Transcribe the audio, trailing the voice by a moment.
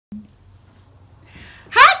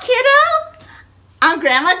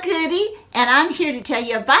Grandma Goodie, and I'm here to tell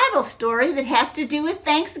you a Bible story that has to do with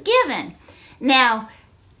Thanksgiving. Now,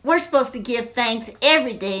 we're supposed to give thanks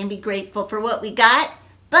every day and be grateful for what we got,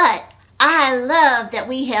 but I love that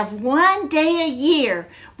we have one day a year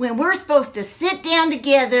when we're supposed to sit down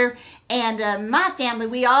together, and my family,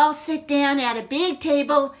 we all sit down at a big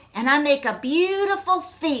table, and I make a beautiful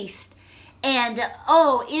feast. And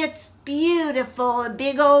oh, it's beautiful, a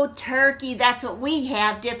big old turkey. That's what we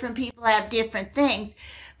have. Different people have different things.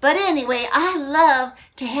 But anyway, I love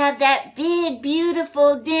to have that big,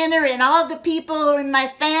 beautiful dinner, and all the people in my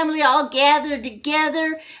family all gathered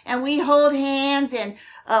together, and we hold hands, and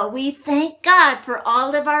we thank God for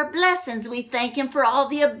all of our blessings. We thank Him for all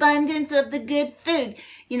the abundance of the good food.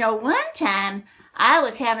 You know, one time I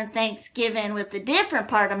was having Thanksgiving with a different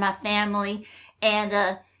part of my family,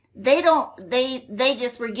 and they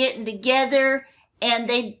just were getting together, and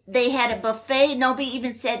they had a buffet. Nobody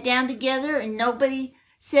even sat down together, and nobody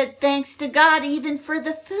said thanks to God even for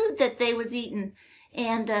the food that they was eating.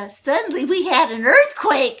 And suddenly we had an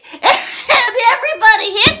earthquake, and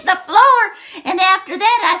everybody hit the floor. And after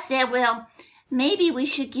that I said, well, maybe we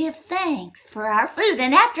should give thanks for our food.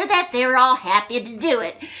 And after that, they were all happy to do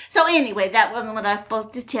it. So anyway, that wasn't what I was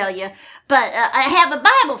supposed to tell you. But I have a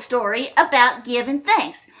Bible story about giving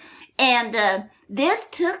thanks. And this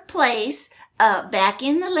took place back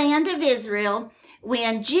in the land of Israel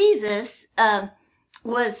when Jesus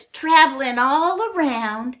was traveling all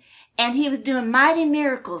around, and He was doing mighty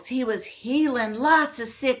miracles. He was healing lots of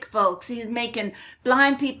sick folks. He was making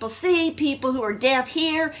blind people see, people who are deaf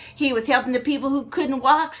hear. He was helping the people who couldn't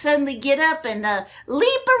walk suddenly get up and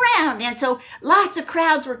leap around. And so lots of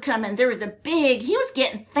crowds were coming. There was he was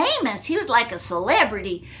getting famous. He was like a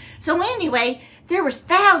celebrity. So anyway, there was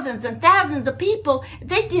thousands and thousands of people.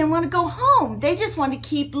 They didn't want to go home. They just wanted to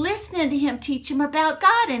keep listening to Him teach them about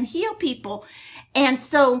God and heal people. And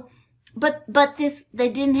so, but they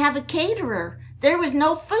didn't have a caterer. There was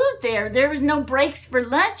no food there. There was no breaks for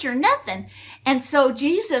lunch or nothing. And so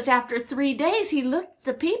Jesus, after 3 days, He looked at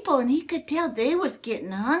the people, and He could tell they was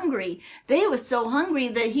getting hungry. They was so hungry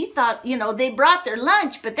that He thought, you know, they brought their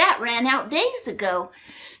lunch, but that ran out days ago.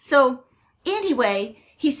 So anyway,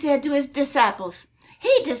 He said to His disciples,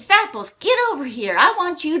 hey, disciples, get over here. I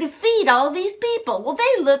want you to feed all these people. Well,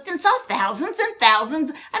 they looked and saw thousands and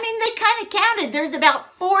thousands. I mean, they kind of counted. There's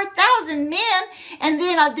about 4,000 men, and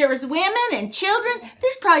then there was women and children.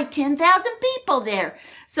 There's probably 10,000 people there.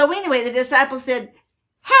 So anyway, the disciples said,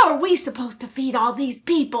 how are we supposed to feed all these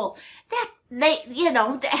people? How are we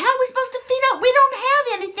supposed to feed all? We don't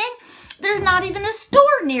have anything. There's not even a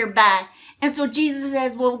store nearby. And so Jesus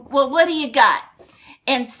says, well, what do you got?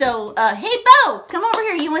 And so, hey, Bo, come over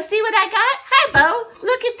here. You want to see what I got? Hi, Bo.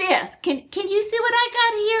 Look at this. Can you see what I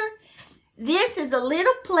got here? This is a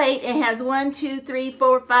little plate. It has 1, 2, 3,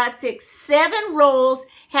 4, 5, 6, 7 rolls.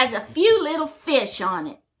 Has a few little fish on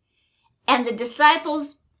it. And the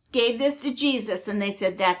disciples gave this to Jesus, and they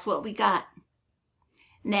said, that's what we got.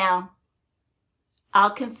 Now, I'll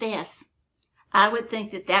confess, I would think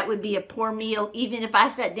that that would be a poor meal, even if I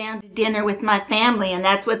sat down to dinner with my family, and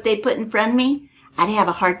that's what they put in front of me. I'd have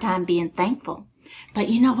a hard time being thankful. But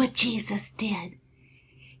you know what Jesus did?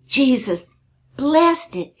 Jesus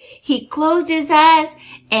blessed it. He closed His eyes,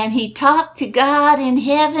 and He talked to God in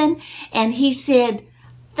heaven, and He said,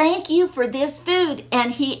 thank you for this food.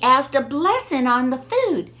 And He asked a blessing on the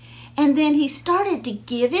food. And then He started to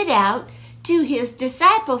give it out to His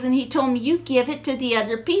disciples, and He told them, you give it to the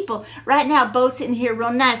other people. Right now, Bo's sitting here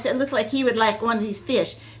real nice. It looks like he would like one of these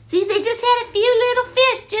fish. See, they just had a few little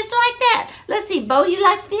fish just like that. Let's see, Bo, you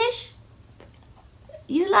like fish?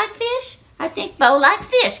 You like fish? I think Bo likes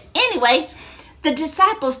fish. Anyway, the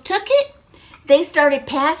disciples took it. They started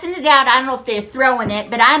passing it out. I don't know if they're throwing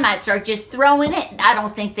it, but I might start just throwing it. I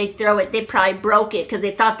don't think they'd throw it. They probably broke it because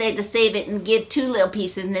they thought they had to save it and give 2 little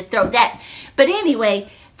pieces and they'd throw that. But anyway,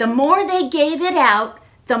 the more they gave it out,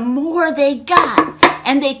 the more they got.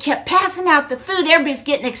 And they kept passing out the food. Everybody's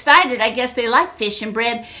getting excited. I guess they like fish and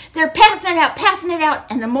bread. They're passing it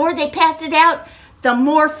out. And the more they passed it out, the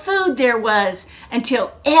more food there was,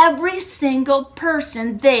 until every single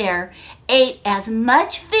person there ate as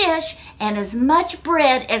much fish and as much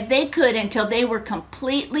bread as they could until they were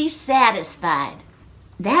completely satisfied.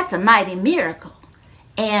 That's a mighty miracle.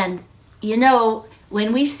 And, you know,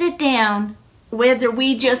 when we sit down, whether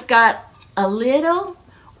we just got a little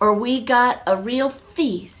or we got a real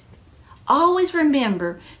feast, always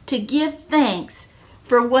remember to give thanks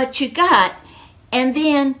for what you got. And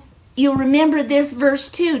then you'll remember this verse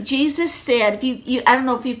too. Jesus said, I don't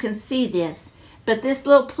know if you can see this, but this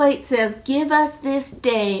little plate says, give us this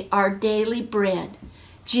day our daily bread.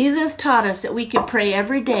 Jesus taught us that we can pray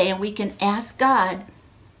every day and we can ask God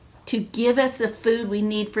to give us the food we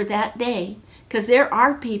need for that day. Because there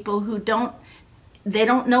are people who don't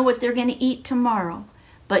know what they're going to eat tomorrow.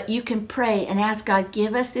 But you can pray and ask God,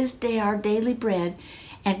 give us this day our daily bread,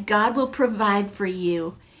 and God will provide for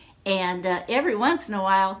you. And every once in a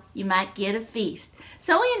while, you might get a feast.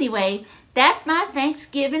 So anyway, that's my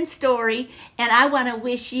Thanksgiving story, and I want to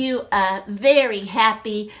wish you a very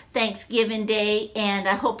happy Thanksgiving Day, and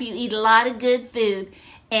I hope you eat a lot of good food.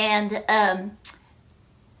 And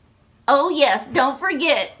oh yes, don't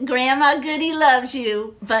forget, Grandma Goodie loves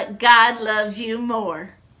you, but God loves you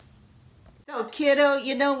more. So kiddo,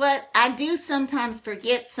 you know what? I do sometimes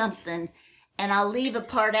forget something, and I'll leave a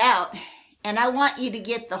part out. And I want you to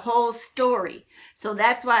get the whole story. So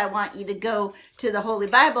that's why I want you to go to the Holy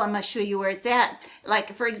Bible. I'm going to show you where it's at.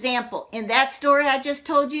 Like, for example, in that story I just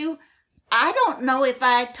told you, I don't know if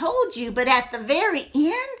I told you, but at the very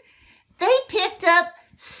end, they picked up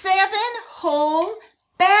 7 whole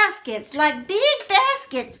baskets, like big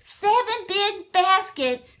baskets, 7 big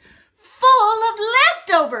baskets full of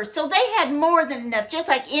leftovers. So they had more than enough. Just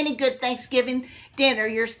like any good Thanksgiving dinner,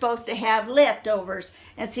 you're supposed to have leftovers.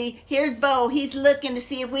 And see, here's Bo. He's looking to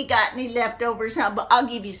see if we got any leftovers. But I'll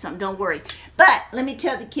give you some, don't worry. But let me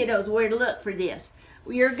tell the kiddos where to look for this.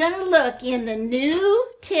 You're going to look in the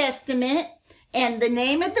New Testament, and the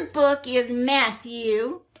name of the book is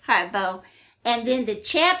Matthew. Hi, Bo. And then the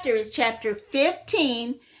chapter is chapter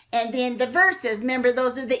 15. And then the verses, remember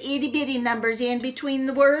those are the itty-bitty numbers in between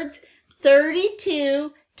the words,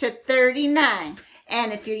 32 to 39.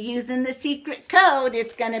 And if you're using the secret code,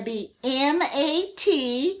 it's going to be MAT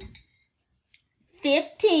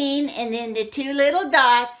 15, and then the 2 little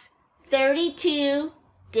dots, 32-39.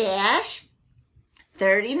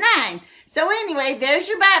 So anyway, there's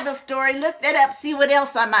your Bible story. Look that up, see what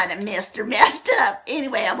else I might have missed or messed up.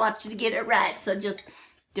 Anyway, I want you to get it right, so just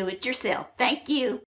do it yourself. Thank you.